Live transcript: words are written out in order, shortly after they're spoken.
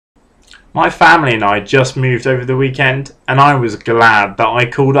My family and I just moved over the weekend, and I was glad that I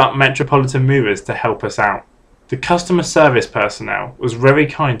called up Metropolitan Movers to help us out. The customer service personnel was very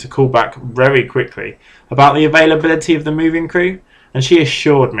kind to call back very quickly about the availability of the moving crew, and she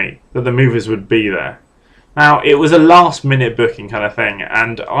assured me that the movers would be there. Now, it was a last minute booking kind of thing,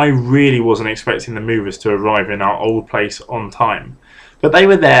 and I really wasn't expecting the movers to arrive in our old place on time. But they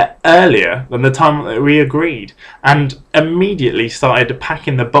were there earlier than the time that we agreed, and immediately started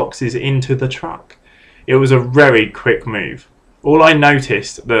packing the boxes into the truck. It was a very quick move. All I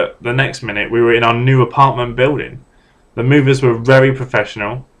noticed that the next minute we were in our new apartment building. The movers were very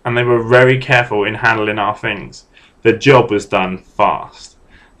professional, and they were very careful in handling our things. The job was done fast.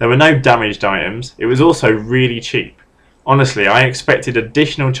 There were no damaged items. It was also really cheap. Honestly, I expected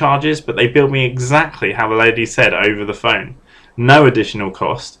additional charges, but they billed me exactly how the lady said over the phone. No additional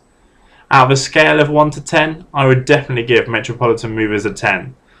cost. Out of a scale of 1 to 10, I would definitely give Metropolitan Movers a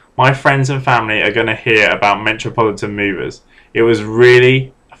 10. My friends and family are going to hear about Metropolitan Movers. It was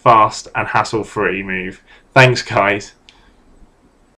really a fast and hassle-free move. Thanks, guys.